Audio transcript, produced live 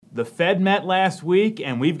The Fed met last week,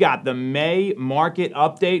 and we've got the May market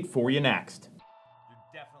update for you next. You're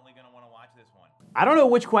definitely going to want to watch this one. I don't know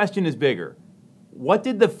which question is bigger. What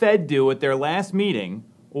did the Fed do at their last meeting,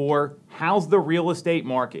 or how's the real estate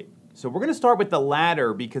market? So we're going to start with the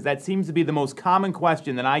latter because that seems to be the most common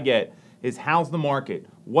question that I get is how's the market?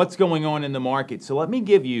 What's going on in the market? So let me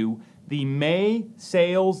give you the May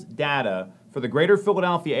sales data for the greater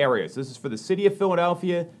Philadelphia area. So this is for the city of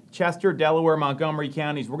Philadelphia, Chester, Delaware, Montgomery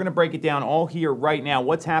counties. We're going to break it down all here right now.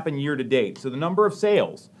 What's happened year to date? So the number of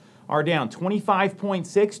sales are down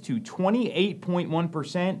 25.6 to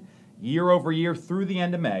 28.1% year over year through the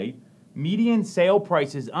end of May. Median sale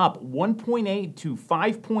prices up 1.8 to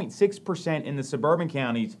 5.6% in the suburban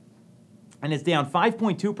counties, and it's down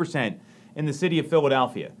 5.2% in the city of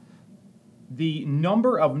Philadelphia. The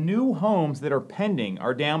number of new homes that are pending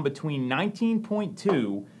are down between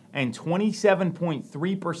 19.2 and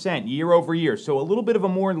 27.3% year over year. So a little bit of a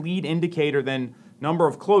more lead indicator than number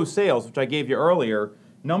of closed sales, which I gave you earlier.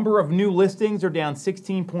 Number of new listings are down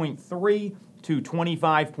 16.3 to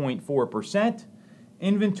 25.4%.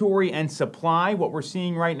 Inventory and supply, what we're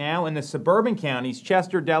seeing right now in the suburban counties,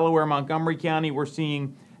 Chester, Delaware, Montgomery County, we're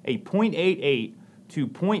seeing a 0.88 to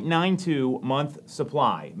 0.92 month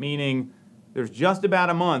supply, meaning there's just about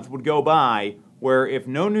a month would go by where if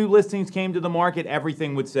no new listings came to the market,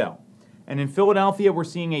 everything would sell. And in Philadelphia, we're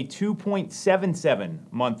seeing a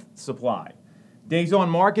 2.77 month supply. Days on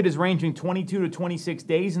market is ranging 22 to 26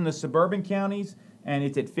 days in the suburban counties, and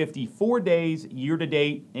it's at 54 days year to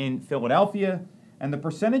date in Philadelphia. And the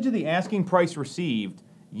percentage of the asking price received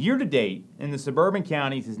year to date in the suburban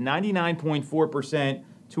counties is 99.4%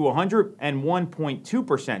 to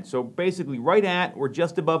 101.2%. So basically right at or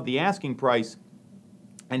just above the asking price.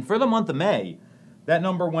 And for the month of May, that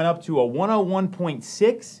number went up to a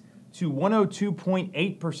 101.6 to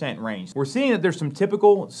 102.8% range. We're seeing that there's some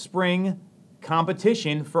typical spring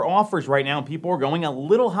competition for offers right now. People are going a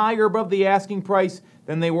little higher above the asking price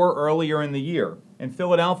than they were earlier in the year. In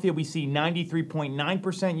Philadelphia, we see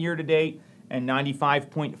 93.9% year to date and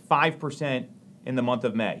 95.5% in the month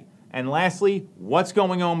of May. And lastly, what's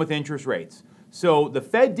going on with interest rates? So the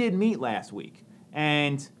Fed did meet last week,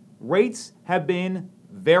 and rates have been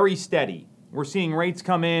very steady. We're seeing rates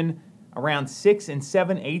come in around 6 and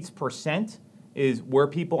 7/8% is where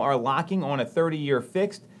people are locking on a 30-year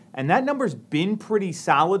fixed. And that number's been pretty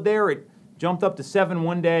solid there. It jumped up to 7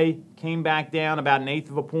 one day, came back down about 1/8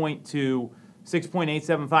 of a point to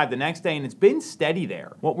 6.875 the next day, and it's been steady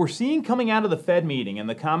there. What we're seeing coming out of the Fed meeting and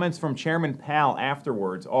the comments from Chairman Powell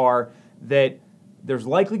afterwards are that there's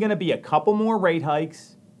likely going to be a couple more rate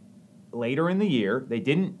hikes later in the year. They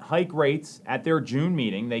didn't hike rates at their June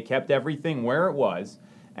meeting. They kept everything where it was,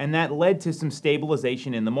 and that led to some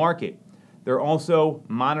stabilization in the market. They're also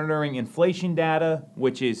monitoring inflation data,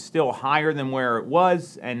 which is still higher than where it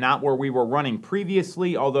was and not where we were running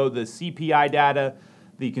previously, although the CPI data,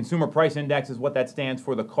 the Consumer Price Index is what that stands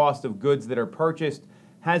for, the cost of goods that are purchased,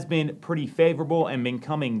 has been pretty favorable and been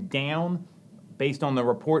coming down based on the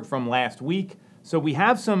report from last week. So we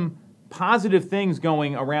have some positive things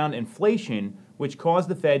going around inflation, which caused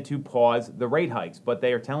the Fed to pause the rate hikes, but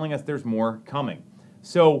they are telling us there's more coming.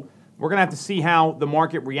 So we're going to have to see how the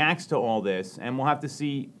market reacts to all this, and we'll have to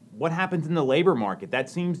see what happens in the labor market. That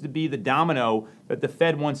seems to be the domino that the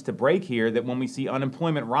Fed wants to break here, that when we see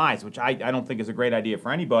unemployment rise, which I don't think is a great idea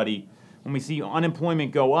for anybody, when we see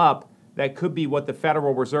unemployment go up, that could be what the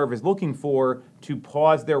Federal Reserve is looking for to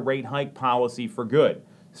pause their rate hike policy for good.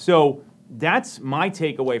 So that's my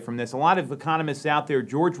takeaway from this. A lot of economists out there,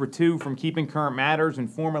 George Ratu from Keeping Current Matters and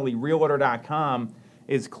formerly Realtor.com,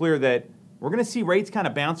 is clear that we're going to see rates kind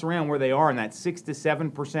of bounce around where they are in that 6 to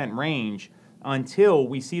 7% range until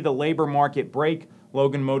we see the labor market break.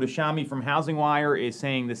 Logan Mohtashami from Housing Wire is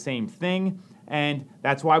saying the same thing, and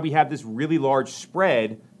that's why we have this really large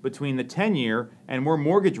spread between the 10-year and where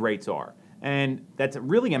mortgage rates are. And that's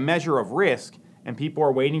really a measure of risk, and people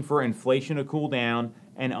are waiting for inflation to cool down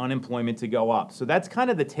and unemployment to go up. So that's kind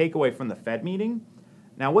of the takeaway from the Fed meeting.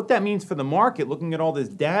 Now, what that means for the market, looking at all this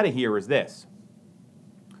data here, is this.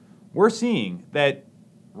 We're seeing that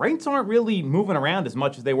rates aren't really moving around as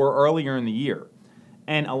much as they were earlier in the year.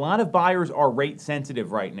 And a lot of buyers are rate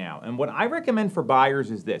sensitive right now. And what I recommend for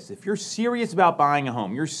buyers is this. If you're serious about buying a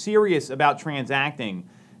home, you're serious about transacting,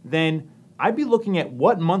 then I'd be looking at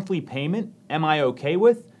what monthly payment am I okay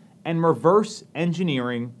with and reverse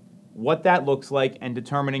engineering what that looks like and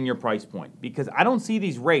determining your price point. Because I don't see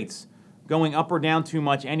these rates going up or down too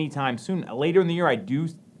much anytime soon. Later in the year, I do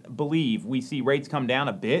believe we see rates come down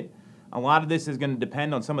a bit. A lot of this is going to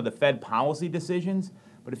depend on some of the Fed policy decisions.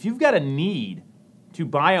 But if you've got a need to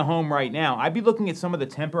buy a home right now, I'd be looking at some of the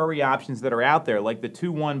temporary options that are out there, like the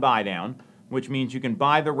 2-1 buy down, which means you can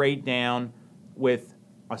buy the rate down with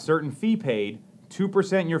a certain fee paid,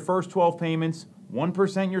 2% in your first 12 payments,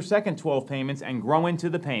 1% in your second 12 payments, and grow into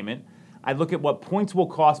the payment. I'd look at what points will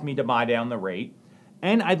cost me to buy down the rate,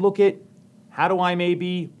 and I'd look at how do I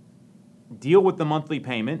maybe deal with the monthly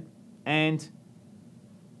payment and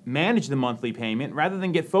manage the monthly payment rather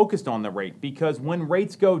than get focused on the rate, because when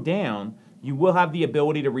rates go down, you will have the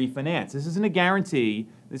ability to refinance. This isn't a guarantee.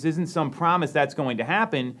 This isn't some promise that's going to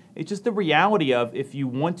happen. It's just the reality of if you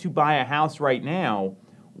want to buy a house right now,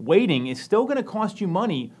 waiting is still going to cost you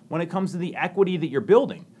money when it comes to the equity that you're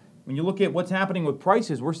building. When you look at what's happening with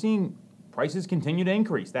prices, we're seeing prices continue to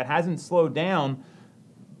increase. That hasn't slowed down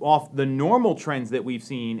off the normal trends that we've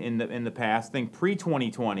seen in the past. Think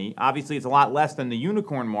pre-2020. Obviously, it's a lot less than the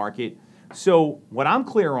unicorn market. So what I'm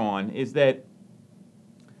clear on is that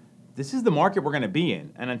this is the market we're going to be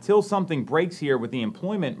in. And until something breaks here with the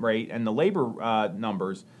employment rate and the labor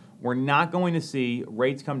numbers, we're not going to see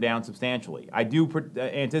rates come down substantially. I do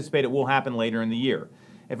anticipate it will happen later in the year.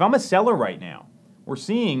 If I'm a seller right now, we're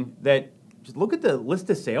seeing that, just look at the list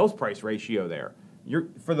to sales price ratio there.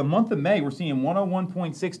 For the month of May, we're seeing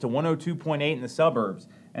 101.6 to 102.8 in the suburbs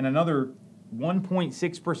and another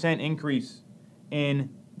 1.6% increase in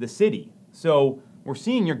the city. So we're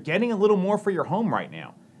seeing you're getting a little more for your home right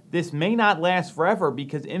now. This may not last forever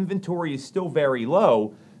because inventory is still very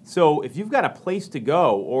low. So if you've got a place to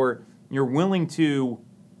go or you're willing to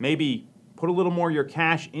maybe put a little more of your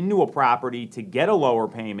cash into a property to get a lower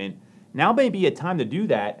payment, now may be a time to do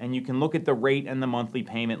that, and you can look at the rate and the monthly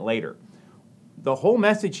payment later. The whole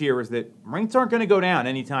message here is that rates aren't going to go down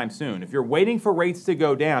anytime soon. If you're waiting for rates to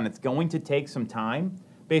go down, it's going to take some time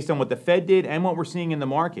based on what the Fed did and what we're seeing in the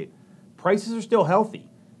market. Prices are still healthy.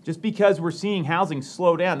 Just because we're seeing housing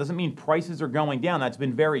slow down doesn't mean prices are going down. That's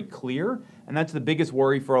been very clear, and that's the biggest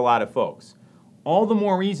worry for a lot of folks. All the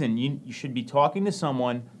more reason you should be talking to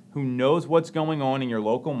someone who knows what's going on in your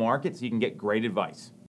local market so you can get great advice.